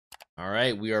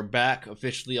Alright, we are back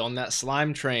officially on that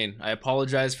slime train. I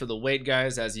apologize for the wait,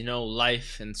 guys. As you know,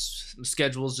 life and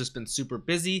schedule's just been super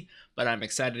busy, but I'm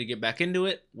excited to get back into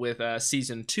it with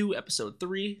Season 2, Episode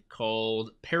 3,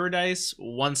 called Paradise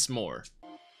Once More.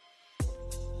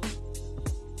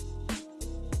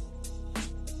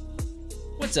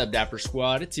 What's up, Dapper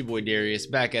Squad? It's your boy Darius,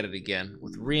 back at it again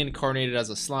with Reincarnated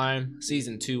as a Slime,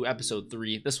 Season 2, Episode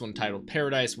 3, this one titled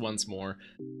Paradise Once More.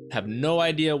 Have no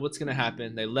idea what's going to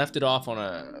happen. They left it off on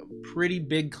a pretty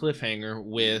big cliffhanger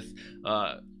with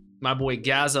my boy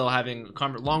Gazelle having a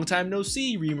long time no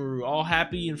see, Rimuru, all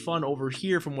happy and fun over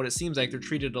here. From what it seems like, they're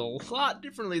treated a lot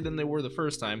differently than they were the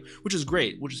first time, which is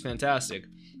great, which is fantastic.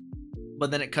 But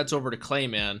then it cuts over to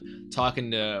Clayman talking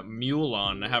to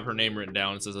Mulon. I have her name written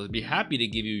down. It says, "I'd be happy to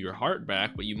give you your heart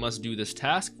back, but you must do this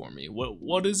task for me."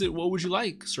 What is it? What would you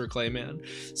like, Sir Clayman?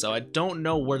 So I don't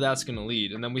know where that's going to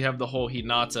lead. And then we have the whole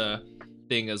Hinata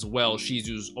thing as well.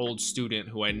 Shizu's old student,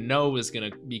 who I know is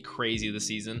going to be crazy this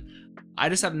season. I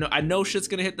just have I know shit's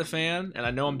gonna hit the fan, and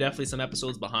I know I'm definitely some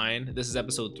episodes behind. This is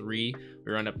episode 3.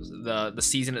 We're on the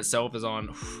season itself is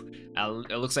on,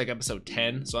 it looks like episode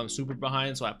 10, so I'm super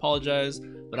behind, so I apologize,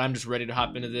 but I'm just ready to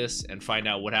hop into this and find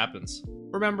out what happens.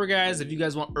 Remember, guys, if you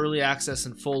guys want early access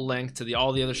and full length to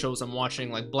all the other shows I'm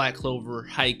watching, like Black Clover,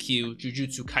 Haikyuu,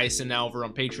 Jujutsu Kaisen now over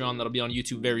on Patreon, that'll be on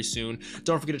YouTube very soon.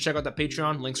 Don't forget to check out that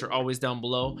Patreon. Links are always down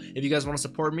below. If you guys want to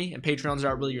support me, and Patreon's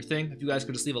not really your thing, if you guys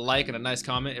could just leave a like and a nice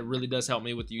comment, it really does help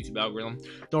me with the YouTube algorithm.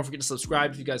 Don't forget to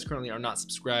subscribe if you guys currently are not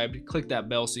subscribed. Click that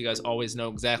bell so you guys always know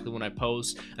exactly when I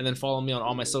post, and then follow me on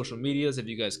all my social medias if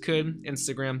you guys could: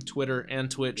 Instagram, Twitter,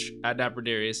 and Twitch at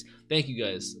DapperDarius. Thank you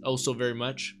guys oh so very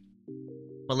much.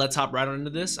 But let's hop right on into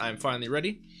this. I'm finally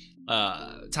ready.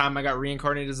 Time I got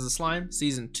reincarnated as a slime.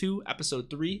 Season 2, Episode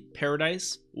 3,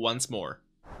 Paradise Once More.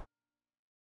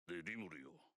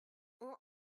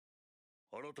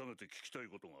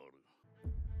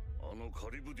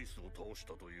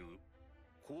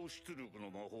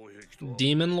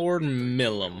 Demon Lord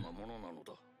Milim.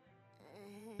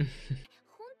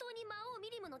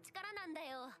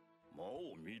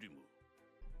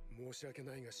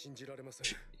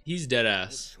 He's dead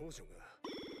ass.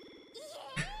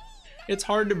 It's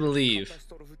hard to believe.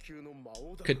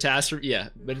 Catastrophe, yeah,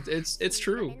 but it's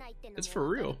true. It's for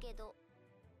real.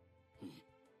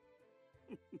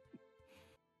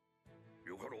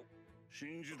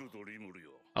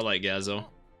 I like Gazo.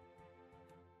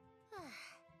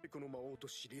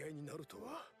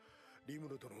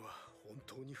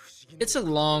 It's a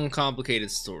long,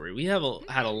 complicated story. We have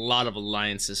had a lot of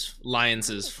alliances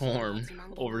form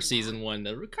over season 1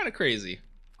 that were kind of crazy.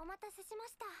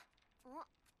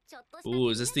 Ooh,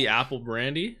 is this the apple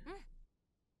brandy?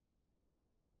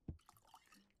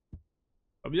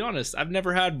 I'll be honest, I've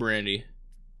never had brandy,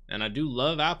 and I do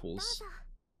love apples.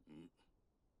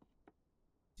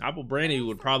 Apple brandy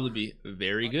would probably be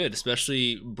very good,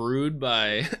 especially brewed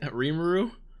by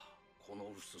Rimuru.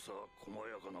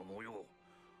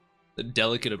 The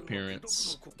delicate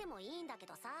appearance.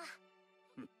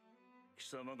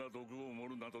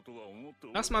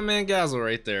 That's my man Gazel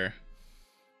right there.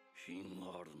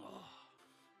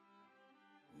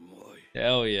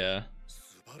 Hell yeah.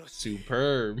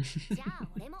 Superb.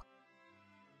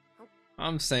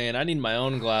 I'm saying I need my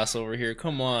own glass over here.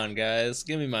 Come on, guys.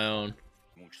 Give me my own.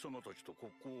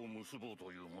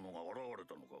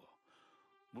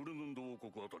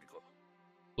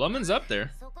 Lemon's up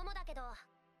there.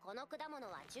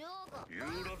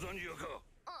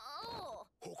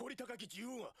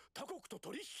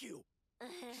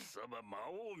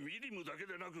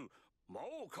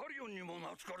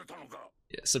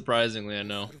 Yeah, surprisingly, I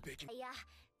know.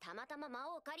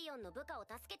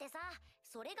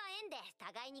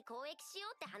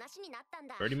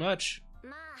 Pretty much.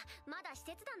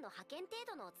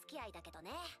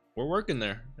 We're working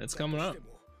there. It's coming up.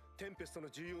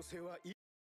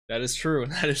 That is true.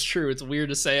 That is true. It's weird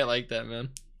to say it like that, man.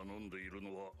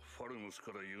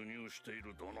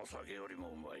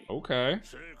 Okay.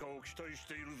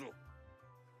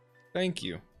 Thank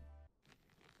you.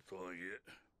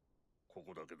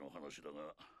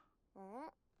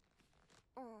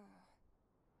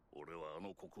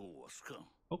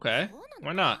 Okay.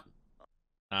 Why not?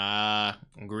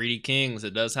 Greedy kings.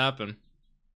 It does happen.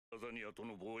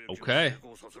 Okay.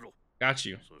 Got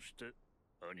you.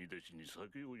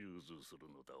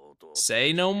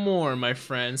 Say no more, my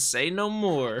friend. Say no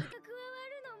more.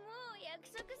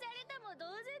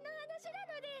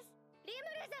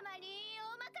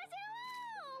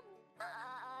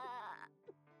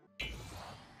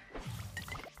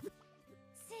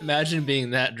 Imagine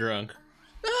being that drunk.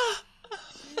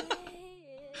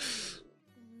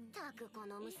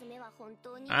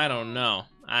 I don't know.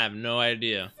 I have no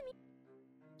idea.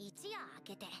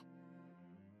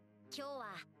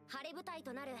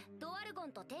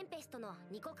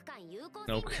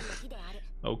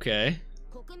 Okay.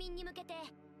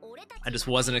 I just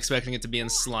wasn't expecting it to be in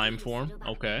slime form.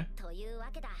 Okay.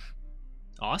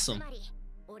 Awesome.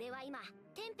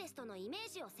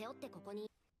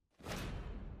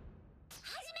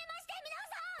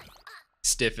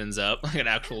 Stiffens up like an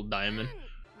actual diamond.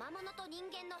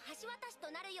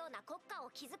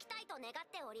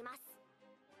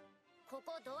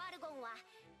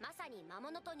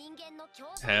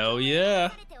 Hell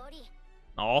yeah.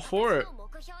 All for it.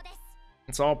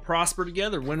 Let's all prosper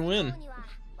together. Win-win.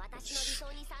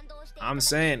 I'm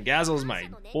saying, Gazel's my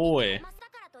boy.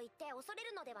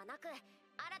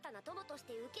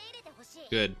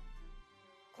 Good.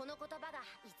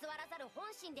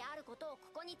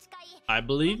 I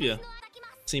believe you.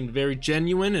 Seemed very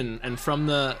genuine and from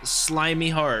the slimy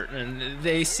heart, and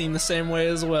they seem the same way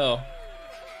as well.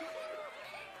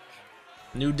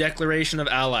 New declaration of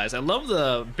allies. I love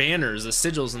the banners, the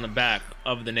sigils in the back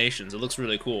of the nations. It looks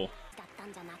really cool.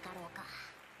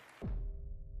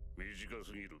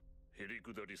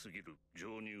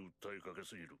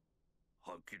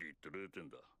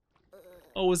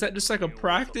 Oh, is that just like a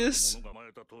practice?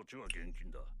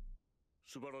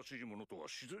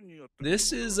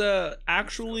 This is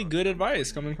actually good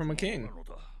advice coming from a king.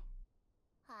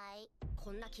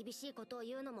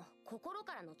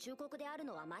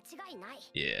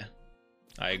 Yeah,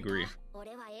 I agree.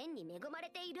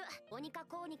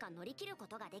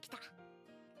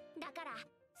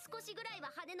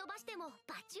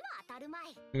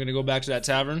 I'm gonna go back to that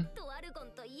tavern,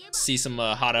 see some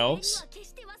hot elves.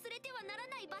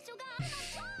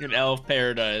 An elf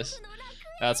paradise.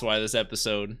 That's why this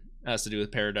episode has to do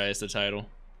with paradise, the title.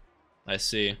 I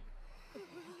see.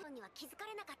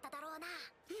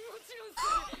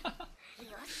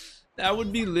 That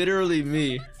would be literally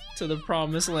me. To the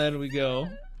promised land we go.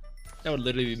 That would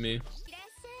literally be me.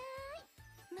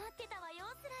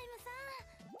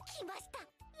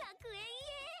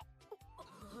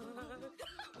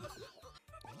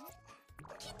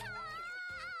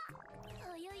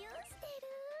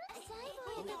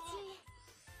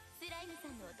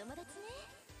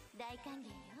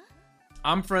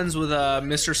 I'm friends with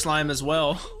Mr. Slime as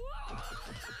well.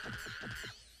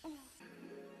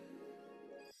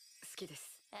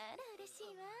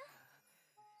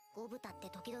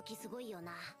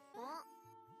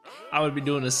 I would be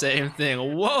doing the same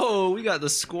thing. Whoa, we got the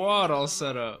squad all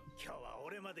set up.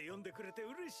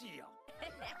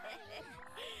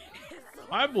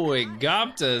 My boy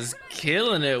Gobta's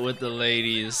killing it with the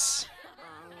ladies.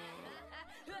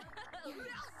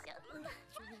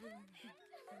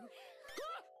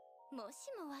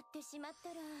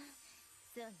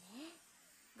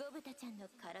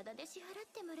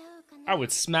 I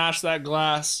would smash that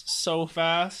glass so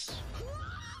fast.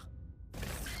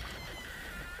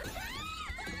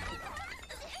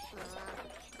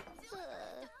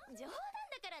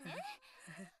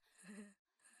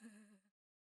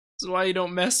 This is why you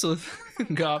don't mess with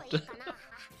Gobta.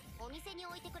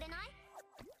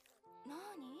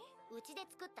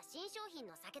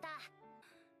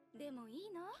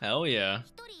 Hell yeah.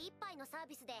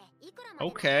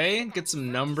 Okay, get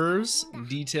some numbers,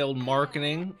 detailed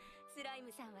marketing.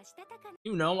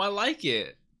 You know, I like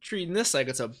it. Treating this like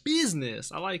it's a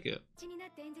business. I like it.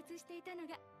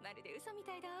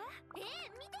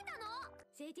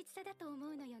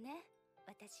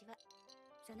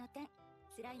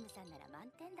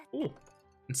 Ooh.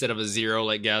 Instead of a 0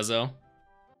 like Gazo.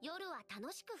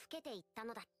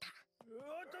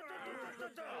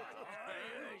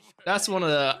 That's one of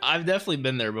the, I've definitely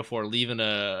been there before, leaving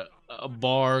a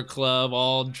bar, club,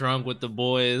 all drunk with the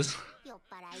boys.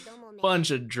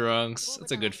 Bunch of drunks.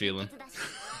 That's a good feeling.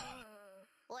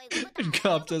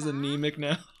 Gobta's anemic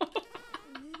now.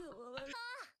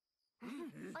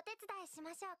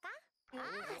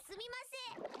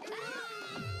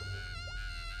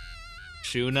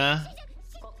 Shuna.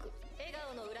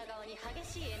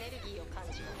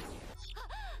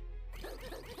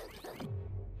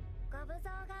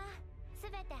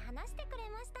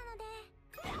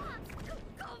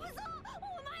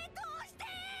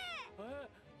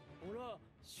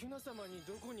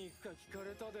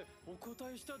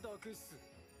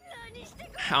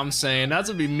 I'm saying that's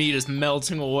gonna be me just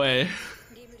melting away.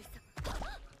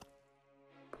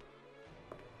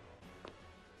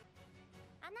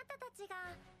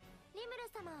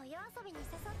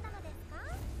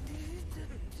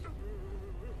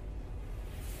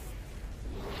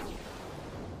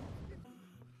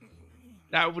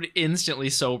 That would instantly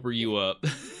sober you up.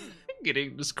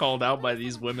 Getting just called out by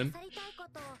these women.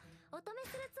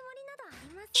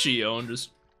 Shion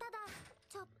just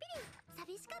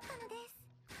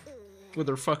with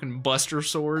her fucking buster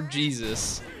sword.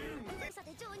 Jesus.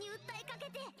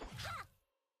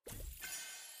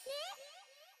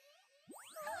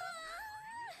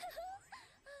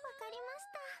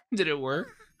 Did it work?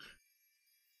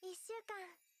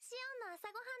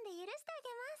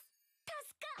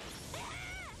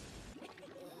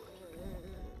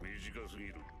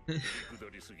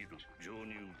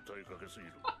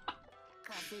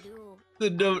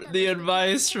 The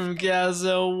advice from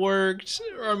Gazo worked.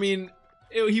 I mean,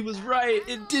 he was right.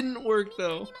 It didn't work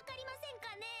though.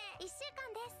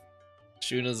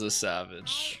 Shuna's a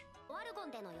savage.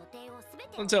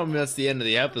 Don't tell me that's the end of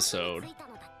the episode.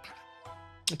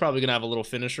 I'm probably gonna have a little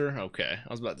finisher. Okay, I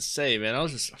was about to say, man, that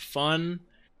was just a fun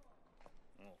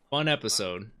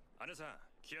episode.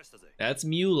 That's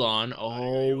Mulan.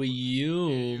 Oh,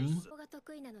 Yum.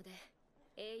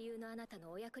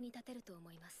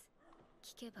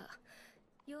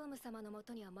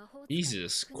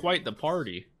 Jesus, quite the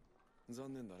party.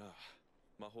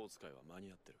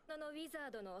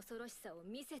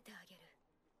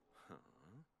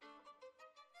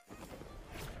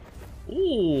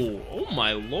 Ooh, oh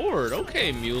my lord.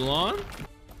 Okay, Mulan.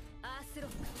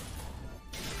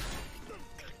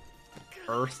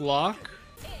 Earthlock.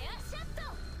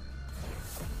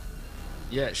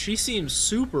 Yeah, she seems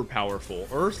super powerful.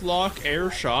 Earthlock, air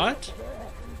shot.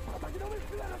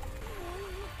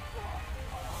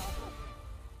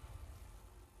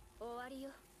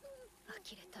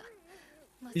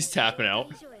 He's tapping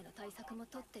out.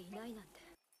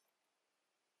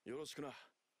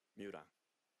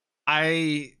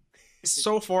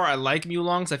 So far I like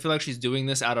Mulan because I feel like she's doing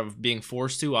this out of being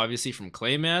forced to, obviously from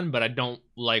Clayman, but I don't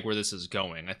like where this is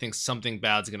going. I think something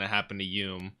bad's gonna happen to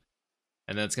Yum,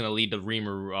 and then it's gonna lead to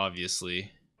Rimuru,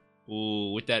 obviously.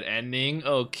 Ooh, with that ending.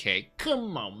 Okay,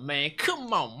 come on, man.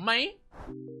 Come on, man.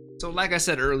 So like I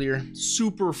said earlier,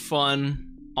 super fun,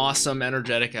 awesome,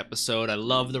 energetic episode. I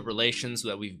love the relations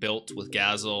that we've built with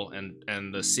Gazel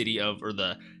and the city of, or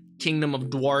the kingdom of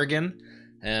Dwargon,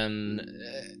 and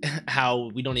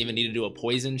how we don't even need to do a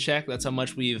poison check. That's how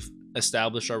much we've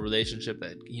established our relationship,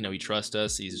 that, you know, he trusts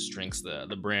us. He just drinks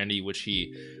the brandy, which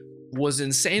he was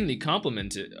insanely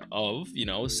complimented of, you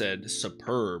know, said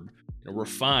superb, you know,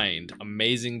 refined,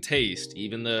 amazing taste,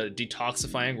 even the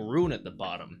detoxifying rune at the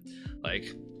bottom,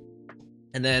 like.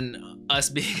 And then us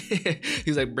being,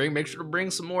 he's like, make sure to bring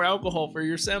some more alcohol for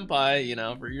your senpai, you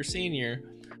know, for your senior.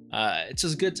 It's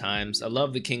just good times. I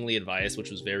love the kingly advice, which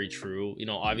was very true. You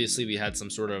know, obviously we had some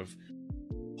sort of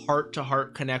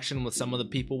heart-to-heart connection with some of the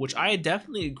people, which I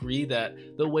definitely agree that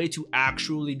the way to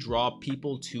actually draw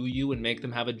people to you and make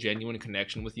them have a genuine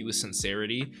connection with you is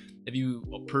sincerity. If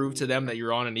you prove to them that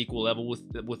you're on an equal level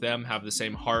with them, have the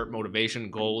same heart, motivation,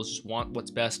 goals, just want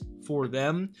what's best for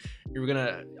them, you're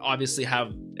gonna obviously have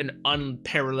an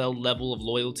unparalleled level of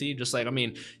loyalty. Just like, I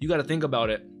mean, you got to think about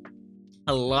it.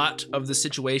 A lot of the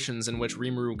situations in which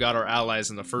Rimuru got our allies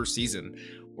in the first season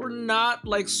were not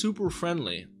like super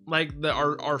friendly. Like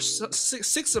our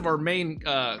six of our main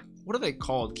what are they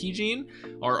called? Kijin?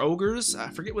 Our ogres? I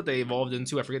forget what they evolved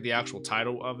into. I forget the actual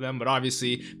title of them, but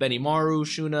obviously Benimaru,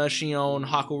 Shuna, Shion,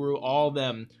 Hakoru, all of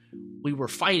them, we were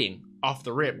fighting off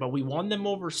the rip, but we won them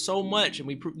over so much, and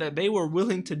we proved that they were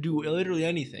willing to do literally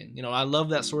anything. You know, I love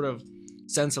that sort of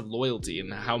sense of loyalty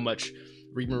and how much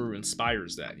Rimuru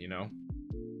inspires that, you know.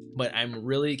 But I'm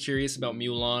really curious about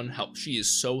Mulan, how she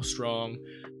is so strong.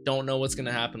 Don't know what's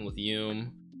gonna happen with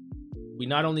Yum. We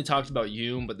not only talked about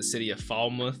Yum, but the city of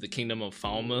Falmouth, the kingdom of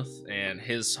Falmouth, and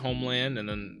his homeland. And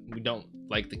then we don't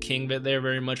like the king there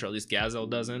very much, or at least Gazel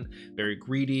doesn't. Very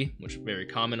greedy, which is very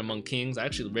common among kings. I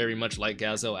actually very much like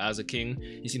Gazel as a king.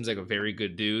 He seems like a very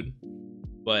good dude.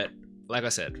 But like I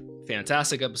said,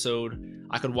 fantastic episode.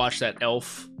 I could watch that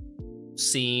elf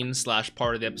scene /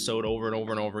 part of the episode over and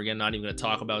over and over again. Not even gonna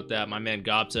talk about that. My man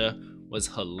Gobta was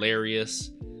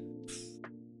hilarious.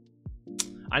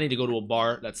 I need to go to a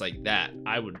bar that's like that.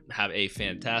 I would have a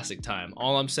fantastic time.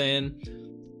 All I'm saying,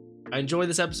 I enjoyed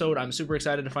this episode. I'm super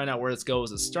excited to find out where this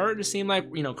goes. It's starting to seem like,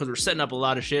 you know, because we're setting up a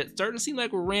lot of shit, it's starting to seem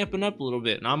like we're ramping up a little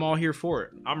bit, and I'm all here for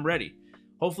it. I'm ready.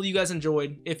 Hopefully you guys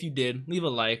enjoyed. If you did, leave a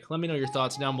like. Let me know your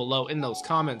thoughts down below in those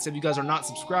comments. If you guys are not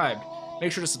subscribed,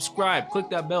 make sure to subscribe, click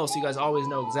that bell so you guys always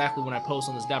know exactly when I post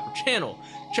on this Dapper channel.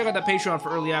 Check out that Patreon for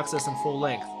early access and full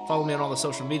length. Follow me on all the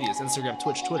social medias, Instagram,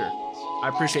 Twitch, Twitter. I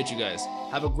appreciate you guys.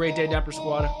 Have a great day, Dapper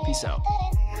Squad. Peace out.